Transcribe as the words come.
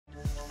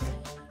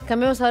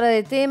Cambiamos ahora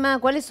de tema.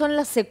 ¿Cuáles son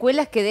las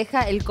secuelas que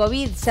deja el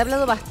COVID? Se ha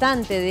hablado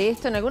bastante de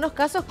esto, en algunos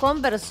casos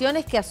con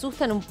versiones que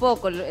asustan un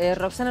poco.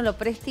 Roxana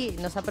Lopresti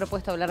nos ha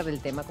propuesto hablar del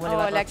tema. ¿Cómo le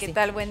va, Hola, Roxy? ¿qué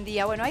tal? Buen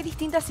día. Bueno, hay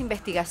distintas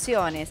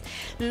investigaciones.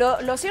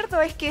 Lo cierto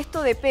es que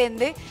esto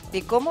depende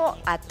de cómo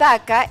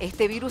ataca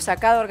este virus a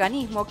cada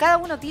organismo. Cada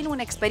uno tiene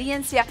una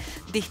experiencia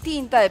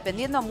distinta,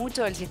 dependiendo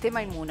mucho del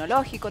sistema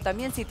inmunológico,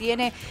 también si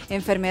tiene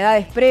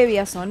enfermedades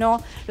previas o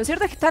no. Lo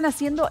cierto es que están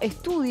haciendo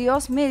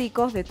estudios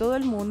médicos de todo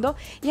el mundo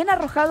y han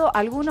arrojado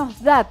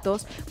algunos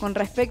datos con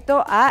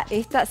respecto a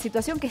esta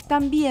situación que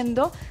están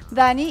viendo,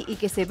 Dani, y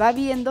que se va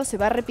viendo, se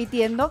va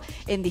repitiendo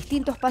en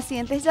distintos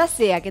pacientes, ya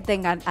sea que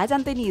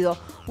hayan tenido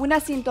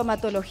una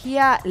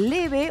sintomatología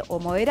leve o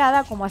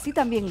moderada, como así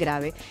también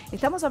grave.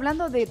 Estamos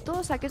hablando de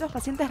todos aquellos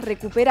pacientes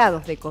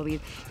recuperados de COVID,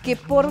 que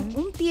por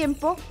un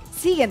tiempo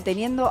siguen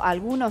teniendo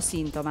algunos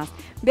síntomas.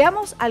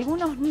 Veamos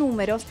algunos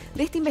números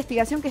de esta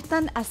investigación que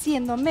están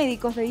haciendo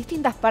médicos de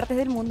distintas partes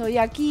del mundo y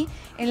aquí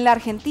en la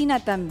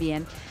Argentina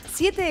también.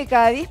 7 de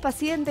cada 10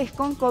 pacientes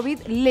con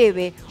COVID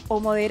leve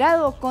o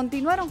moderado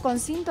continuaron con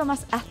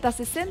síntomas hasta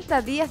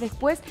 60 días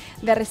después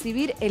de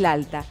recibir el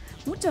alta.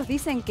 Muchos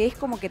dicen que es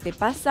como que te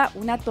pasa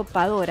una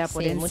topadora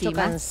por encima. Mucho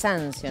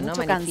cansancio, ¿no?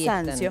 Mucho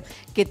cansancio,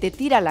 que te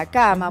tira a la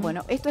cama.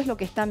 Bueno, esto es lo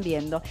que están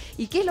viendo.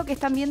 ¿Y qué es lo que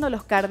están viendo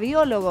los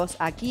cardiólogos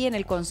aquí en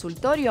el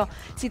consultorio?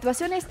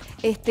 Situaciones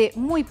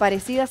muy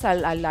parecidas a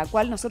la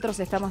cual nosotros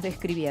estamos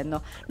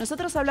describiendo.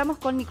 Nosotros hablamos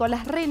con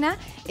Nicolás Rena,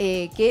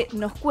 que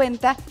nos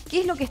cuenta qué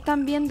es lo que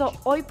están viendo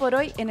hoy por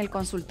hoy en el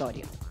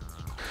consultorio.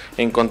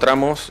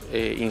 Encontramos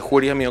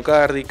injuria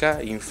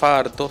miocárdica,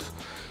 infartos,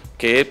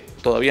 que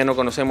todavía no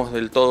conocemos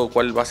del todo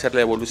cuál va a ser la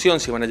evolución,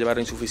 si van a llevar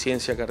a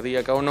insuficiencia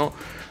cardíaca o no,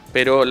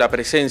 pero la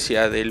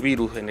presencia del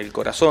virus en el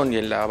corazón y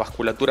en la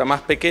vasculatura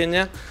más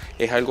pequeña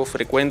es algo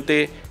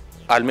frecuente,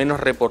 al menos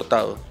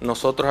reportado.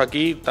 Nosotros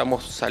aquí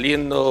estamos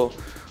saliendo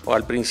o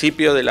al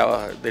principio de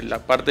la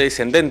parte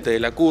descendente de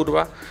la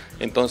curva,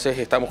 entonces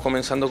estamos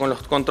comenzando con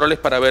los controles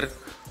para ver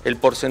el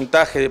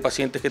porcentaje de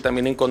pacientes que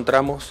también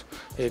encontramos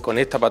con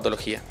esta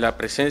patología. La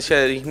presencia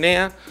de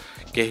disnea,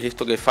 que es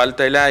esto que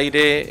falta el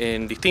aire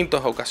en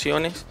distintas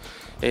ocasiones,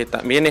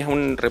 también es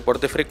un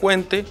reporte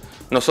frecuente.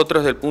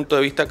 Nosotros desde el punto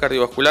de vista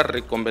cardiovascular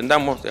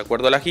recomendamos, de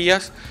acuerdo a las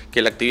guías,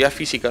 que la actividad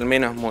física al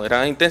menos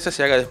moderada e intensa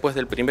se haga después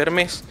del primer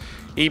mes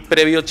y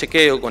previo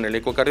chequeo con el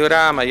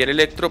ecocardiograma y el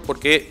electro,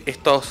 porque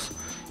estos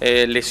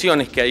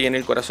lesiones que hay en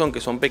el corazón, que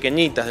son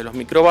pequeñitas de los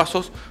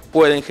microvasos,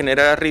 pueden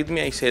generar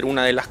arritmia y ser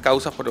una de las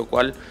causas por lo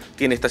cual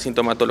tiene esta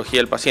sintomatología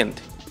el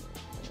paciente.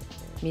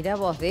 Mirá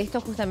vos, de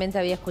esto justamente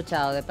había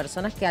escuchado, de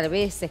personas que a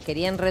veces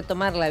querían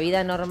retomar la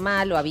vida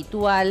normal o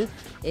habitual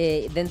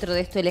dentro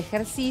de esto el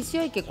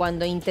ejercicio y que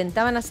cuando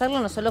intentaban hacerlo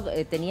no solo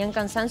tenían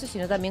cansancio,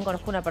 sino también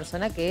conozco una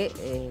persona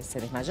que se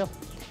desmayó.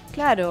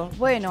 Claro,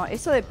 bueno,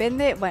 eso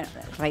depende, bueno,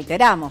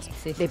 reiteramos,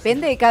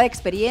 depende de cada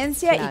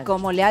experiencia y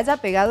cómo le haya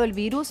pegado el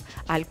virus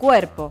al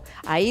cuerpo.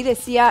 Ahí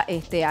decía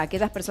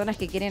aquellas personas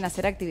que quieren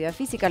hacer actividad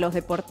física, los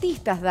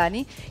deportistas,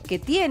 Dani, que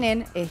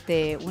tienen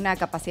una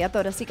capacidad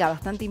torácica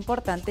bastante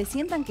importante,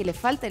 sientan que les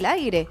falta el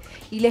aire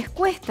y les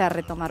cuesta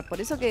retomar.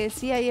 Por eso que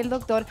decía ahí el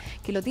doctor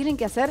que lo tienen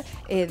que hacer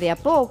de a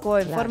poco,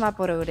 en forma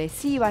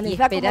progresiva, les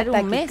da como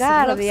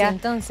taquicardia.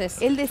 Entonces.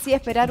 Él decía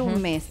esperar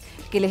un mes,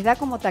 que les da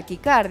como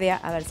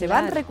taquicardia. A ver, se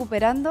van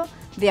recuperando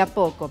de a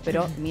poco,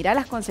 pero mirá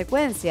las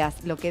consecuencias,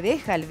 lo que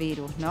deja el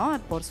virus, ¿no?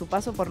 Por su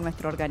paso por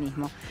nuestro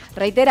organismo.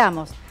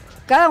 Reiteramos,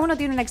 cada uno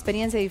tiene una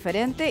experiencia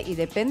diferente y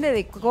depende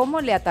de cómo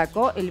le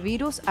atacó el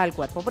virus al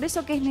cuerpo. Por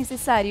eso que es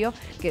necesario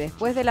que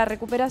después de la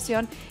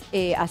recuperación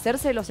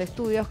hacerse los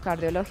estudios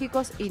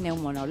cardiológicos y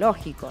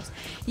neumonológicos.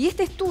 Y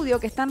este estudio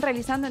que están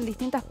realizando en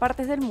distintas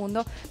partes del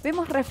mundo,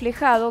 vemos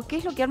reflejado qué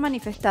es lo que han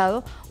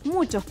manifestado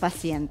muchos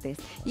pacientes.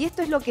 Y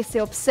esto es lo que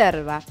se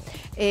observa.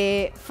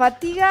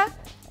 Fatiga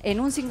en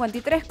un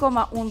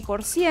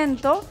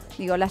 53,1%,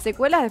 digo, las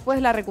secuelas después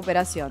de la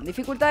recuperación.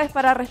 Dificultades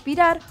para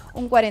respirar,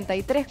 un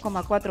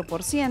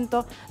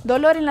 43,4%.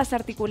 Dolor en las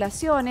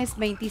articulaciones,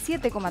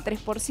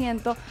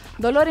 27,3%.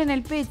 Dolor en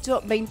el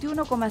pecho,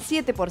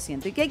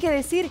 21,7%. ¿Y qué hay que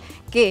decir?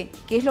 ¿Qué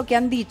es lo que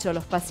han dicho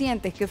los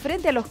pacientes? Que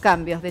frente a los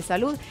cambios de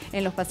salud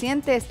en los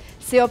pacientes,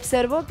 se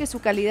observó que su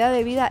calidad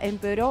de vida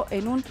empeoró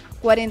en un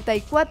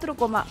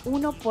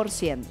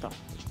 44,1%.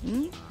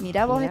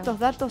 Mirá vos, estos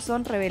datos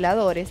son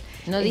reveladores.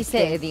 No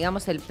dice,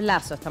 digamos, el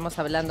plazo, estamos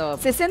hablando...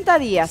 60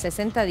 días.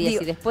 60 días,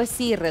 digo, y después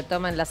sí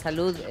retoman la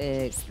salud...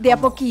 de a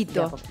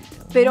poquito.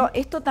 Pero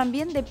esto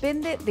también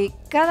depende de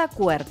cada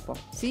cuerpo,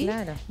 ¿sí?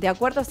 Claro. De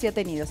acuerdo a si ha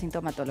tenido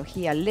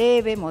sintomatología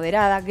leve,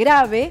 moderada,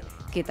 grave,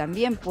 que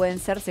también pueden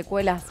ser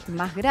secuelas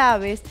más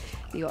graves.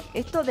 Digo,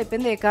 esto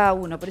depende de cada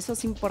uno, por eso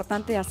es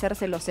importante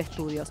hacerse los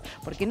estudios,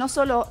 porque no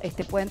solo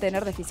pueden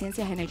tener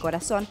deficiencias en el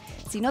corazón,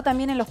 sino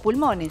también en los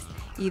pulmones.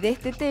 Y de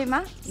este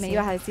tema me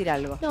ibas a decir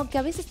algo. No, que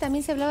a veces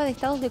también se hablaba de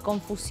estados de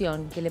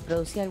confusión que le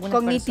producía a algunas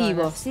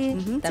cognitivos.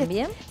 personas. Sí,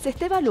 ¿también? Se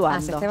está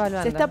evaluando. Se está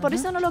evaluando. Por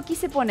eso no lo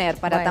quise poner,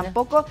 para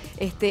tampoco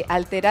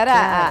alterar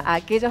a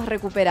aquellos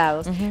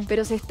recuperados.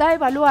 Pero se está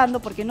evaluando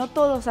porque no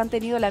todos han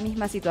tenido la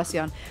misma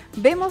situación.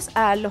 Vemos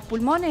a los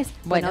pulmones.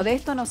 Bueno, de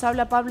esto nos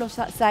habla Pablo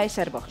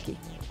Saez-Yerboski.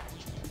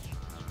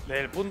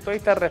 Desde el punto de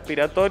vista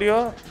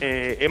respiratorio,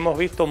 hemos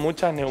visto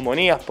muchas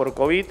neumonías por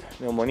COVID,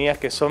 neumonías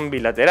que son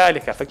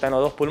bilaterales, que afectan a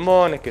los dos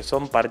pulmones, que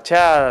son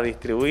parchadas,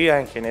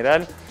 distribuidas en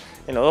general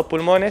en los dos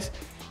pulmones,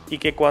 y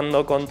que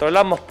cuando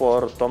controlamos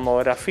por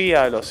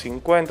tomografía a los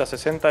 50,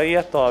 60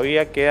 días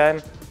todavía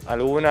quedan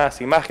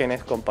algunas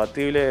imágenes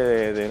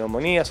compatibles de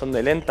neumonía, son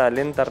de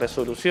lenta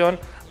resolución,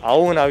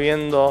 aún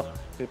habiendo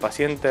el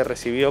paciente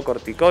recibido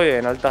corticoides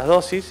en altas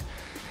dosis.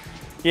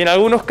 Y en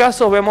algunos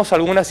casos vemos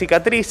algunas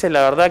cicatrices,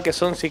 la verdad que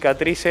son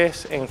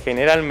cicatrices en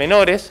general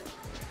menores,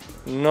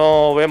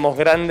 no vemos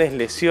grandes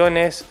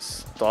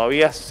lesiones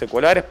todavía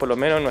secuelares, por lo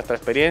menos en nuestra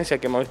experiencia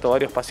que hemos visto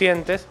varios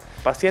pacientes.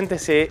 El paciente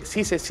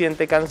sí se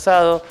siente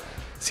cansado,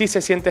 sí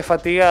se siente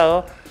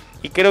fatigado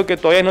y creo que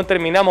todavía no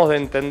terminamos de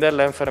entender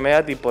la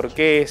enfermedad y por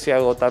qué ese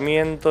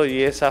agotamiento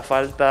y esa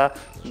falta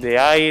de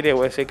aire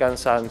o ese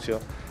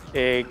cansancio.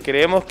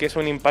 Creemos que es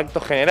un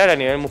impacto general a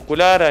nivel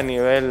muscular, a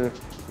nivel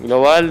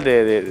global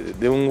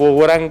de un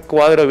gran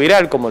cuadro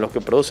viral como los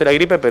que produce la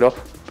gripe, pero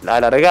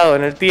alargado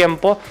en el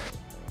tiempo.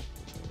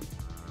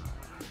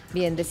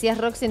 Bien, decías,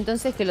 Roxy,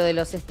 entonces que lo de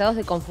los estados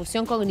de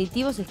confusión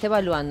cognitivos se está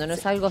evaluando, no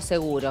es algo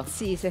seguro.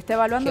 Sí, se está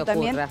evaluando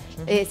también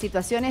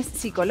situaciones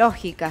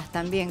psicológicas,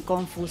 también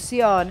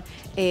confusión,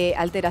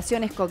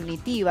 alteraciones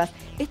cognitivas.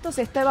 Esto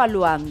se está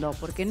evaluando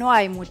porque no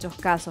hay muchos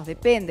casos,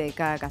 depende de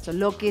cada caso.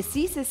 Lo que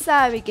sí se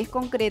sabe y que es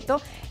concreto,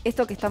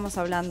 esto que estamos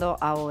hablando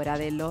ahora,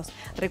 de los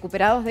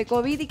recuperados de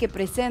COVID y que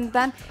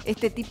presentan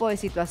este tipo de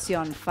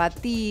situación,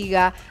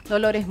 fatiga,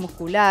 dolores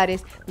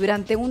musculares,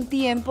 durante un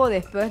tiempo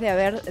después de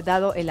haber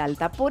dado el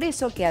alta. Por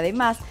eso que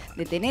además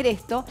de tener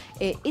esto,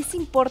 es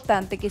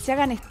importante que se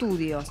hagan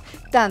estudios,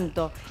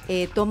 tanto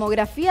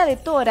tomografía de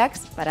tórax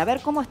para ver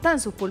cómo están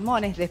sus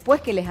pulmones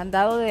después que les han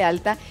dado de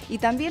alta y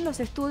también los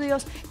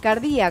estudios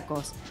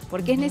cardíacos,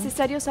 porque es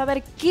necesario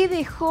saber qué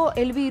dejó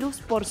el virus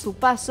por su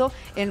paso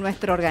en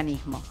nuestro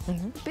organismo.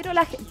 Pero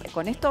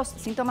con estos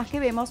síntomas que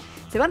vemos,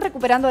 se van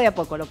recuperando de a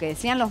poco, lo que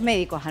decían los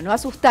médicos, a no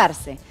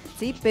asustarse,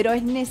 ¿sí? Pero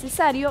es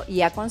necesario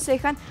y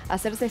aconsejan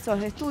hacerse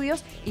estos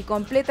estudios y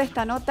completa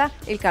esta nota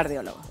el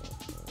cardiólogo.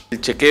 El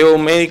chequeo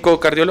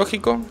médico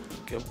cardiológico,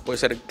 que puede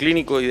ser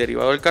clínico y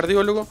derivado del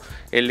cardiólogo,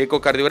 el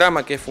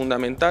ecocardiograma, que es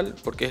fundamental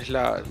porque es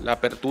la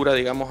apertura,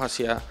 digamos,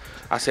 hacia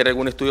hacer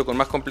algún estudio con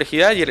más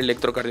complejidad, y el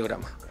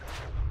electrocardiograma.